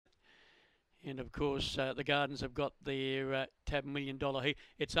And of course, the Gardens have got their $10 million heat.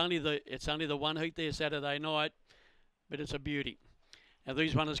 It's only the one heat there Saturday night, but it's a beauty. Now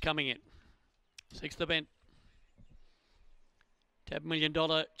these runners coming in. 6th event. $10 million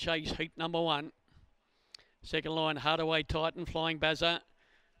chase heat number 1. Second line, Hardaway Titan, Flying Bazza,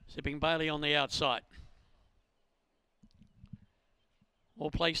 Zipping Bailey on the outside. All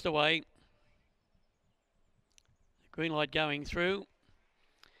placed away. Green light going through.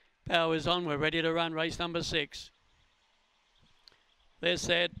 Power is on. We're ready to run race number 6. They're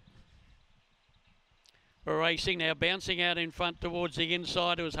set. We're racing now, bouncing out in front towards the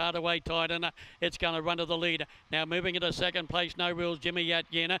inside. It was Hardaway Titan. It's going to run to the leader. Now moving into second place, No Rules, Jimmy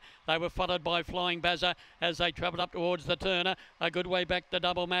Yatgina. They were followed by Flying Bazza as they travelled up towards the turner. A good way back to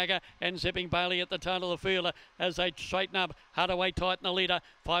Double Magger and Zipping Bailey at the tail of the field as they straighten up. Hardaway Titan, the leader.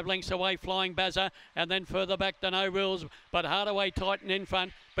 5 lengths away, Flying Bazza. And then further back to No Rules. But Hardaway Titan in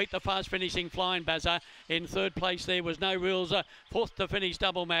front. Beat the fast finishing Flying Bazza. In third place there was No Rules. Fourth to finish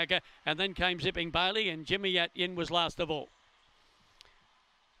Double Magger. And then came Zipping Bailey and Jimmy Yatgin was last of all.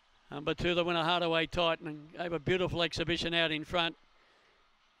 Number 2, the winner, Hardaway Titan, and gave a beautiful exhibition out in front.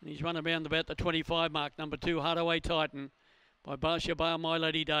 And he's run around about the 25 mark. Number 2, Hardaway Titan, by Barsha Bale, My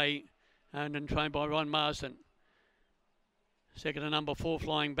Lady Day, owned and trained by Ron Marston. Second to number 4,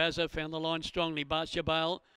 Flying Bazza, found the line strongly. Barsha Bale